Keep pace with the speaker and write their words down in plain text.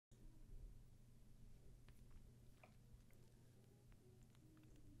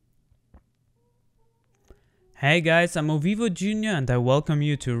Hey guys, I'm Ovivo Jr. and I welcome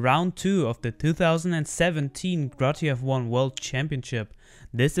you to round 2 of the 2017 Grotti F1 World Championship.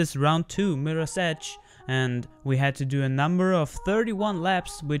 This is round 2, Mirror's Edge, and we had to do a number of 31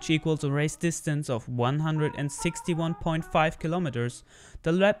 laps, which equals a race distance of 161.5 kilometers.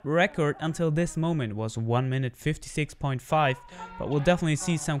 The lap record until this moment was 1 minute 56.5, but we'll definitely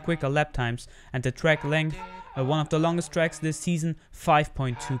see some quicker lap times, and the track length, one of the longest tracks this season,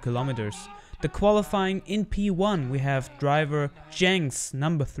 5.2 kilometers. The qualifying in P1, we have driver Jenks,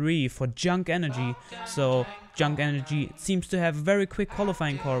 number 3 for Junk Energy. So Junk Energy seems to have a very quick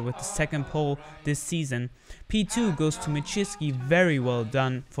qualifying car with the second pole this season. P2 goes to Michiski, very well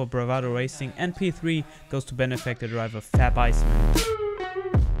done for Bravado Racing. And P3 goes to benefactor driver fab.ICEMAN.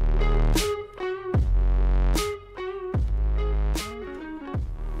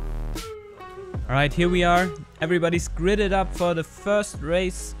 Alright, here we are. Everybody's gridded up for the first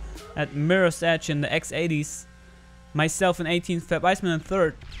race at Mirror's Edge in the X80s. Myself in 18th, fab.ICEMAN in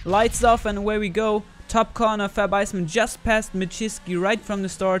 3rd. Lights off and away we go. Top corner, fab.ICEMAN just passed Michiski right from the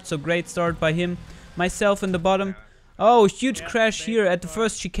start, so great start by him. Myself in the bottom. Oh, huge crash here at the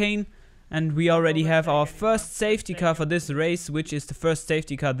first chicane. And we already have our first safety car for this race, which is the first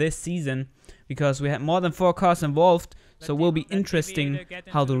safety car this season. Because we had more than 4 cars involved, so it will be interesting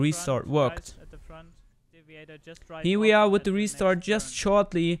how the restart worked. Here we are with the restart just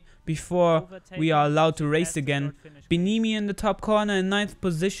shortly before we are allowed to race again. Benimi in the top corner in 9th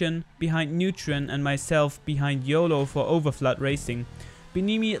position behind Neutron, and myself behind YOLO for Overflood Racing.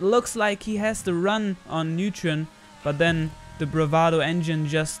 Benimi looks like he has the run on Neutron, but then the Bravado engine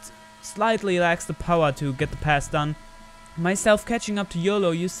just slightly lacks the power to get the pass done. Myself catching up to YOLO,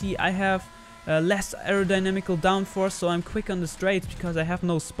 you see I have less aerodynamical downforce, so I'm quick on the straights because I have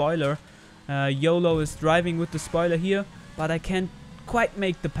no spoiler. YOLO is driving with the spoiler here, but I can't quite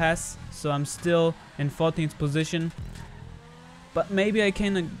make the pass, so I'm still in 14th position. But maybe I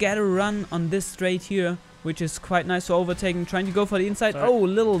can get a run on this straight here, which is quite nice for overtaking, trying to go for the inside. Oh,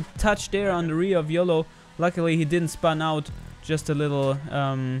 little touch there on the rear of YOLO. Luckily he didn't spun out, just a little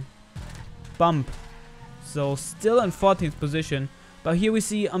bump. So still in 14th position. But here we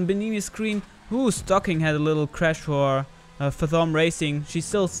see on Benimi's screen, Stocking had a little crash for Fathom Racing. She's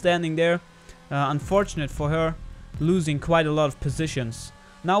still standing there. Unfortunate for her, losing quite a lot of positions.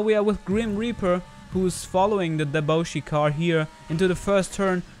 Now we are with Grim Reaper, who's following the Deboshi car here into the first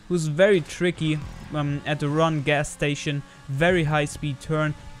turn, who's very tricky at the Ron gas station. Very high speed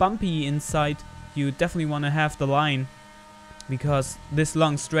turn, bumpy inside. You definitely want to have the line, because this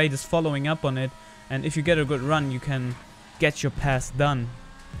long straight is following up on it, and if you get a good run you can get your pass done.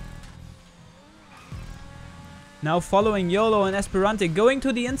 Now following YOLO and Esperante, going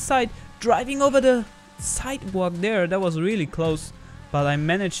to the inside, driving over the sidewalk there. That was really close, but I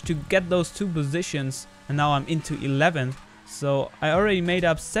managed to get those 2 positions, and now I'm into 11th. So I already made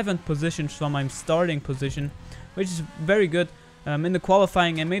up 7th positions from my starting position, which is very good. In the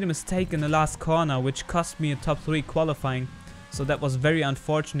qualifying I made a mistake in the last corner, which cost me a top 3 qualifying, so that was very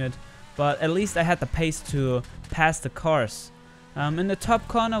unfortunate, but at least I had the pace to pass the cars. In the top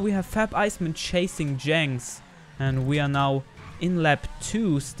corner we have fab.ICEMAN chasing Jenks, and we are now in lap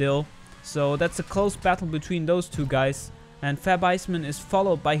 2 still. So that's a close battle between those 2 guys, and fab.ICEMAN is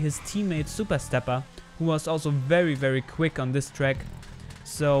followed by his teammate Superstepper, who was also very quick on this track.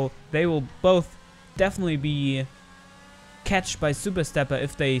 So they will both definitely be catched by Superstepper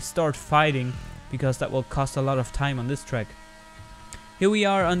if they start fighting, because that will cost a lot of time on this track. Here we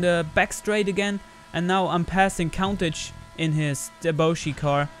are on the back straight again, and now I'm passing Countach in his Deboshi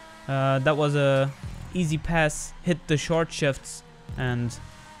car. That was a easy pass, hit the short shifts and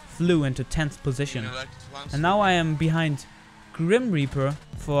flew into 10th position. And now I am behind Grim Reaper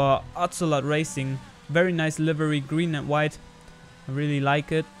for Ocelot Racing. Very nice livery, green and white. I really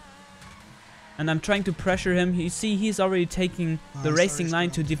like it. And I'm trying to pressure him. You see he's already taking the racing line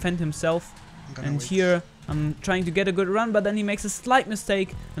to defend himself. And here I'm trying to get a good run, but then he makes a slight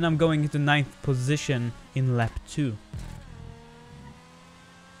mistake and I'm going into 9th position in lap 2.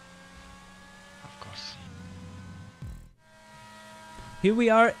 Here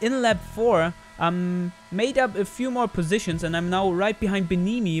we are in lap 4. Made up a few more positions and I'm now right behind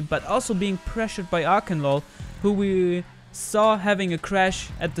Benimi, but also being pressured by Arkenlol, who we saw having a crash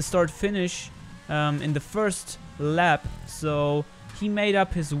at the start finish in the first lap. So he made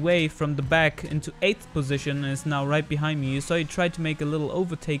up his way from the back into 8th position and is now right behind me. So he tried to make a little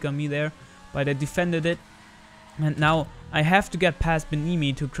overtake on me there, but I defended it. And now I have to get past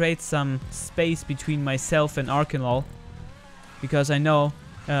Benimi to create some space between myself and Arkenlol, because I know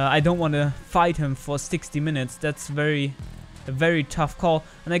I don't want to fight him for 60 minutes. That's very a very tough call.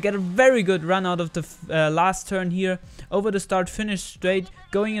 And I get a very good run out of the last turn here. Over the start finish straight,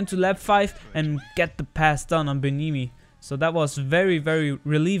 going into lap 5 and get the pass done on Benimi. So that was very, very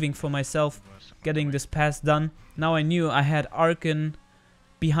relieving for myself, getting this pass done. Now I knew I had Arkin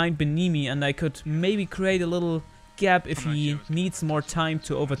behind Benimi and I could maybe create a little gap if he needs more time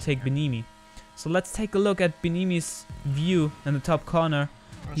to overtake Benimi. So let's take a look at Benimi's view in the top corner.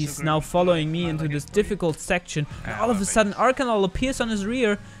 He's now following me into this difficult section. And all of a sudden Arkanol appears on his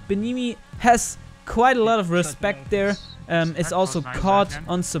rear. Benimi has quite a lot of respect there. Is also caught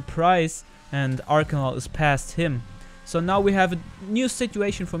on surprise and Arkanol is past him. So now we have a new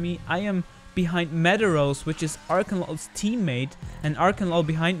situation for me. I am behind Medeiros, which is Arkanol's teammate, and Arkanol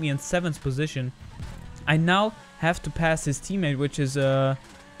behind me in 7th position. I now have to pass his teammate, which is a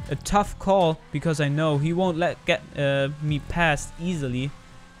tough call because I know he won't get me past easily.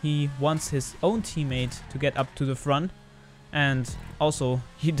 He wants his own teammate to get up to the front, and also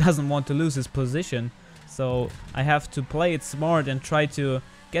he doesn't want to lose his position. So I have to play it smart and try to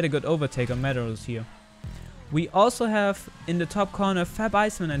get a good overtake on Medeiros here. We also have in the top corner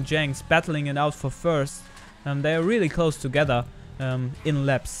fab.ICEMAN and Jenks battling it out for first. They are really close together in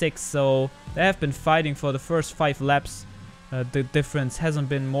lap 6, so they have been fighting for the first 5 laps. The difference hasn't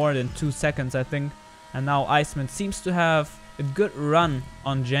been more than 2 seconds, I think. And now ICEMAN seems to have a good run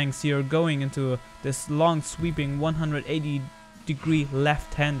on Jenks here, going into this long sweeping 180-degree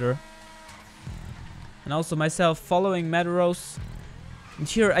left-hander. And also myself following Medeiros. And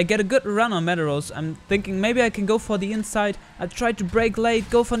here I get a good run on Medeiros. I'm thinking maybe I can go for the inside. I tried to brake late,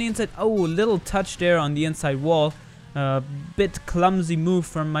 go for the inside. Oh, little touch there on the inside wall. Bit clumsy move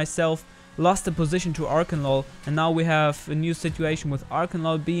from myself. Lost the position to Arkanol. And now we have a new situation with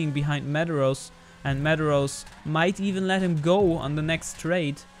Arkanol being behind Medeiros. And Medeiros might even let him go on the next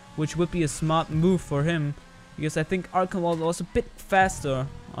straight, which would be a smart move for him. Because I think Arkanol was a bit faster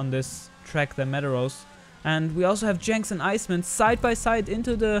on this track than Medeiros. And we also have Jenks and ICEMAN side by side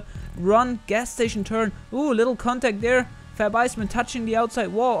into the run gas station turn. Ooh, little contact there. fab.ICEMAN touching the outside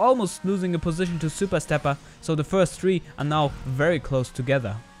wall, almost losing a position to Super Stepper. So the first 3 are now very close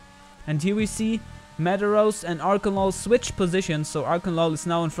together. And here we see Medeiros and Arkanol switch positions. So Arkanol is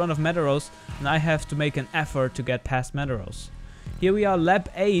now in front of Medeiros and I have to make an effort to get past Medeiros. Here we are, lap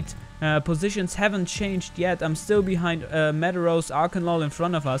 8. Positions haven't changed yet. I'm still behind Medeiros, Arkanol in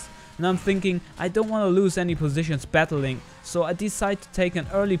front of us. And I'm thinking I don't want to lose any positions battling. So I decide to take an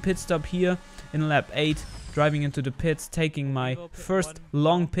early pit stop here in lap 8. Driving into the pits, taking my first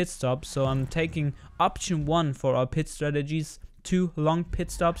long pit stop. So I'm taking option 1 for our pit strategies. 2 long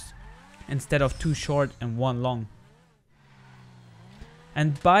pit stops instead of 2 short and 1 long.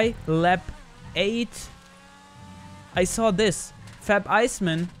 And by lap 8 I saw this.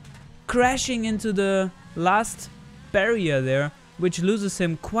 fab.ICEMAN crashing into the last barrier there, which loses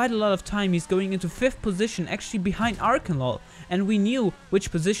him quite a lot of time. He's going into 5th position, actually behind Arkanol. And we knew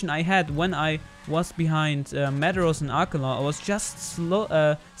which position I had when I was behind Medeiros and Arkanol. I was just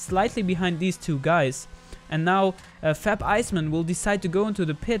slightly behind these 2 guys. And now fab.ICEMAN will decide to go into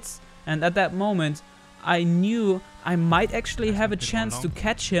the pits. And at that moment, I knew I might actually have a chance to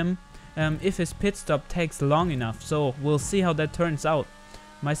catch him if his pit stop takes long enough. So we'll see how that turns out.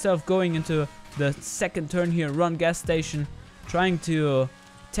 Myself going into the 2nd turn here, run gas station, trying to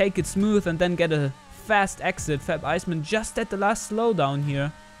take it smooth and then get a fast exit. fab.ICEMAN just at the last slowdown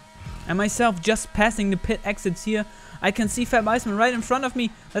here. And myself just passing the pit exits here. I can see fab.ICEMAN right in front of me.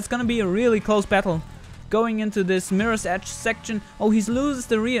 That's gonna be a really close battle. Going into this Mirror's Edge section. Oh, he loses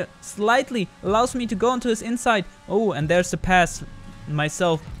the rear slightly. Allows me to go into his inside. Oh, and there's the pass.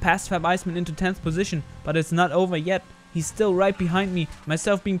 Myself past fab.ICEMAN into 10th position. But it's not over yet. He's still right behind me.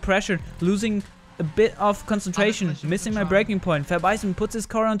 Myself being pressured. Losing a bit of concentration. Missing my braking point. fab.ICEMAN puts his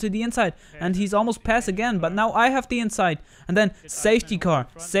car onto the inside. And he's almost passed again. But now I have the inside. And then safety car.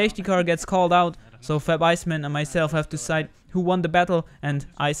 Safety car gets called out. So fab.ICEMAN and myself have to decide who won the battle, and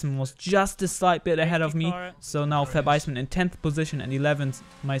ICEMAN was just a slight bit ahead of me. So now fab.ICEMAN in 10th position and 11th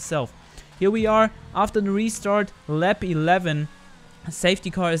myself. Here we are after the restart, lap 11. Safety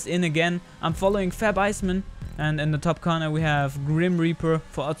car is in again. I'm following fab.ICEMAN, and in the top corner we have Grim Reaper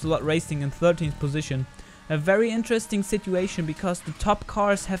for Ocelot Racing in 13th position. A very interesting situation because the top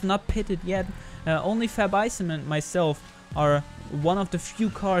cars have not pitted yet. Only fab.ICEMAN and myself are one of the few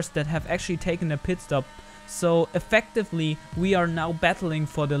cars that have actually taken a pit stop. So effectively we are now battling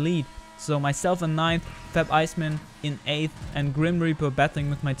for the lead. So myself in 9th, fab.ICEMAN in 8th, and Grim Reaper battling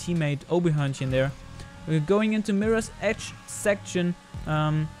with my teammate Obi-Hörnchen there. We're going into Mirror's Edge section.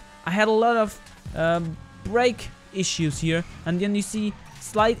 I had a lot of brake issues here, and then you see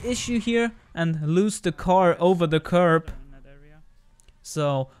slight issue here and lose the car over the curb.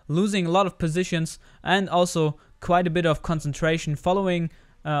 So losing a lot of positions and also quite a bit of concentration, following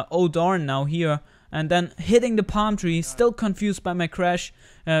O'Darn now here, and then hitting the palm tree, still confused by my crash,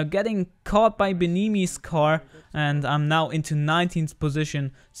 getting caught by Benimi's car, and I'm now into 19th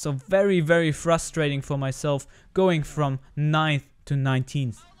position. So very, very frustrating for myself, going from 9th to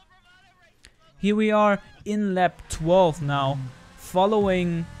 19th. Here we are in lap 12 now,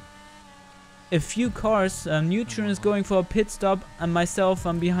 following a few cars. Neutron is going for a pit stop, and myself,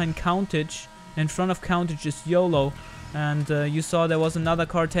 I'm behind Countage. In front of Countage is YOLO, and you saw there was another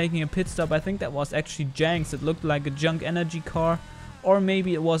car taking a pit stop. I think that was actually Janks. It looked like a Junk Energy car, or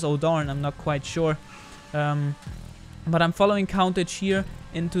maybe it was O'Darn, I'm not quite sure. But I'm following Countage here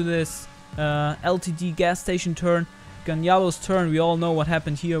into this LTD gas station turn. Ganyalo's turn, we all know what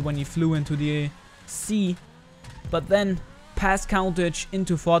happened here when he flew into the sea, but then past Countage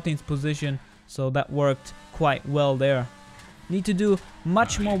into 14th position, so that worked quite well there. Need to do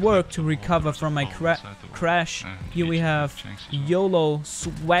much more work to recover from my crash. Here we have YOLO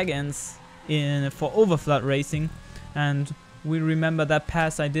Swaggins for Overflood Racing, and we remember that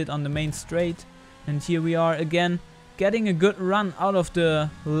pass I did on the main straight. And here we are again, getting a good run out of the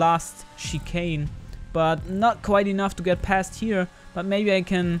last chicane, but not quite enough to get past here. But maybe I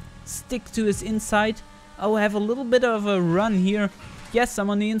can stick to his inside. I'll have a little bit of a run here. Yes, I'm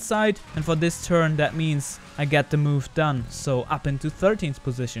on the inside, and for this turn that means I get the move done. So up into 13th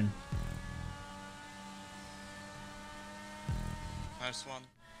position. Nice one.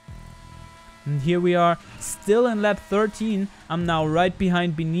 And here we are, still in lap 13. I'm now right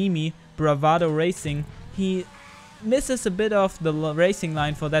behind Benimi, Bravado Racing. He misses a bit of the racing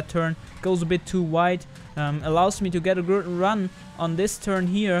line for that turn, goes a bit too wide, allows me to get a good run on this turn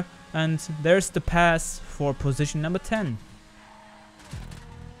here, and there's the pass for position number 10.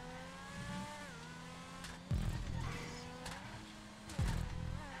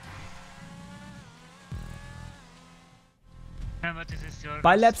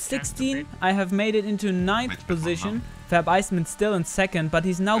 By lap 16, I have made it into 9th position. fab.ICEMAN still in 2nd, but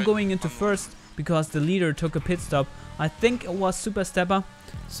he's now going into 1st because the leader took a pit stop. I think it was Super Stepper.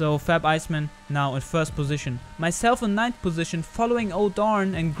 So fab.ICEMAN now in 1st position. Myself in 9th position, following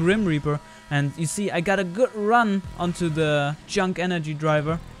O'Darn and Grim Reaper. And you see, I got a good run onto the Junk Energy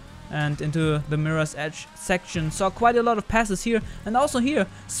driver and into the Mirror's Edge section. Saw quite a lot of passes here, and also here,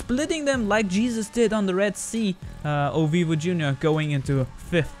 splitting them like Jesus did on the Red Sea. Ovivo Jr. going into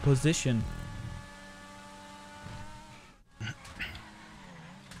 5th position.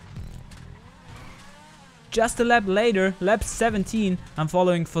 Just a lap later, lap 17, I'm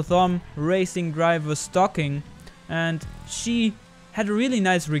following Fothom Racing driver Stocking, and she had a really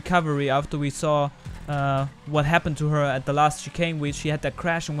nice recovery after we saw what happened to her at the last chicane, where she had that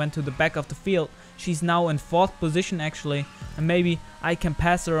crash and went to the back of the field. She's now in 4th position actually, and maybe I can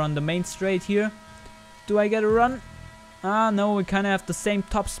pass her on the main straight here. Do I get a run? No, we kind of have the same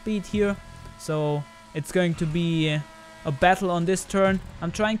top speed here, so it's going to be a battle on this turn.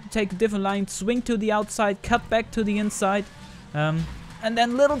 I'm trying to take a different line, swing to the outside, cut back to the inside, and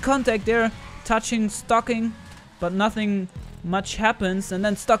then little contact there, touching Stocking, but nothing much happens, and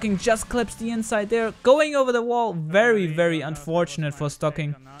then Stocking just clips the inside there, going over the wall. Very, very unfortunate for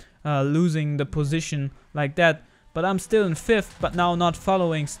Stocking, losing the position like that. But I'm still in 5th, but now not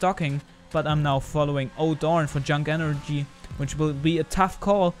following Stocking, but I'm now following O'Darn for Junk Energy, which will be a tough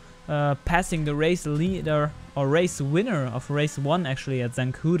call, passing the race leader or race winner of race 1 actually at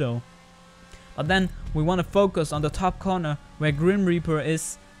Zancudo. But then we want to focus on the top corner where Grim Reaper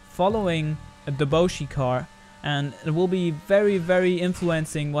is following a Deboshi car, and it will be very, very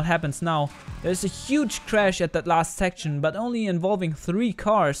influencing what happens now. There's a huge crash at that last section, but only involving 3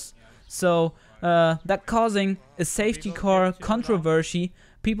 cars, so that causing a safety car controversy.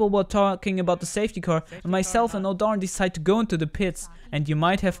 People were talking about the safety car, and myself and O'Darn decide to go into the pits, and you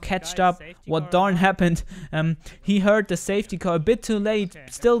might have catched up what darn happened. He heard the safety car a bit too late,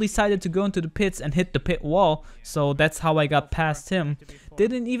 still decided to go into the pits and hit the pit wall, so that's how I got past him.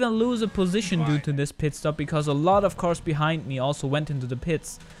 Didn't even lose a position due to this pit stop, because a lot of cars behind me also went into the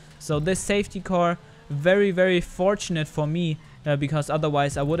pits. So this safety car, very, very fortunate for me, because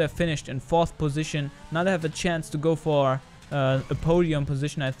otherwise I would have finished in 4th position, not have a chance to go for a podium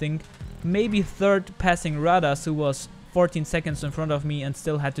position, I think. Maybe 3rd, passing Radas, who was 14 seconds in front of me and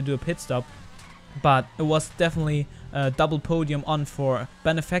still had to do a pit stop. But it was definitely a double podium on for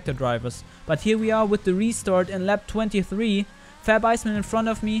benefactor drivers. But here we are with the restart in lap 23. fab.ICEMAN in front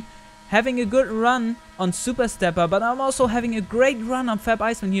of me, having a good run on Super Stepper, but I'm also having a great run on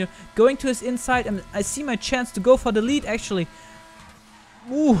fab.ICEMAN here, going to his inside, and I see my chance to go for the lead actually.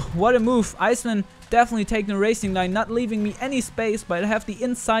 Ooh, what a move. Iceman definitely taking the racing line, not leaving me any space, but I have the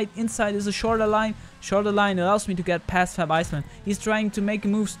inside. Inside is a shorter line. Shorter line allows me to get past fab.ICEMAN. He's trying to make a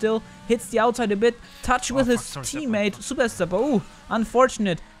move still. Hits the outside a bit. Touch with his teammate, Super Stepper. Ooh,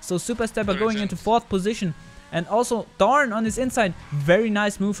 unfortunate. So Super Stepper going into 4th position. And also Darn on his inside. Very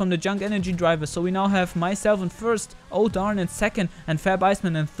nice move from the Junk Energy driver. So we now have myself in 1st, Darn in 2nd, and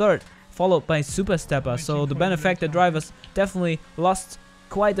fab.ICEMAN in 3rd. Followed by Super Stepper. So the Benefactor drivers definitely lost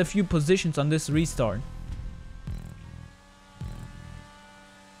quite a few positions on this restart.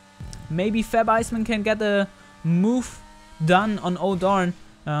 Maybe fab.ICEMAN can get a move done on Darn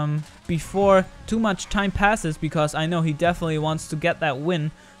before too much time passes, because I know he definitely wants to get that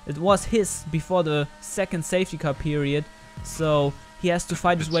win. It was his before the 2nd safety car period, so he has to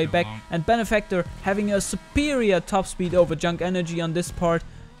fight his way back. And Benefactor having a superior top speed over Junk Energy on this part.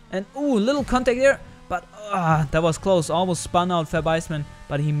 And ooh, little contact there, but that was close. Almost spun out fab.ICEMAN,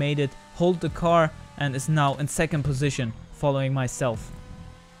 but he made it, hold the car, and is now in 2nd position, following myself.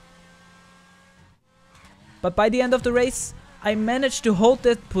 But by the end of the race, I managed to hold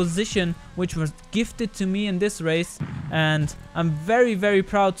that position, which was gifted to me in this race, and I'm very, very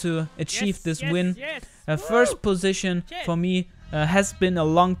proud to achieve this win. First position for me has been a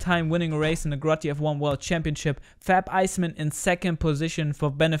long time winning a race in the Grotti F1 World Championship. fab.ICEMAN in 2nd position for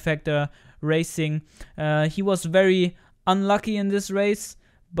Benefactor Racing. He was very unlucky in this race,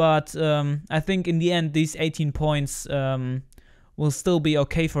 but I think in the end these 18 points will still be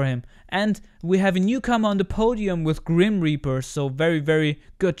okay for him. And we have a newcomer on the podium with Grim Reaper, so very, very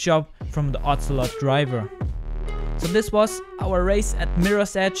good job from the Ocelot driver. So this was our race at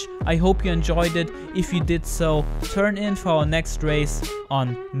Mirror's Edge. I hope you enjoyed it. If you did so, turn in for our next race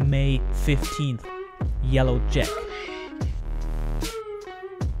on May 15th. Yellow Jack.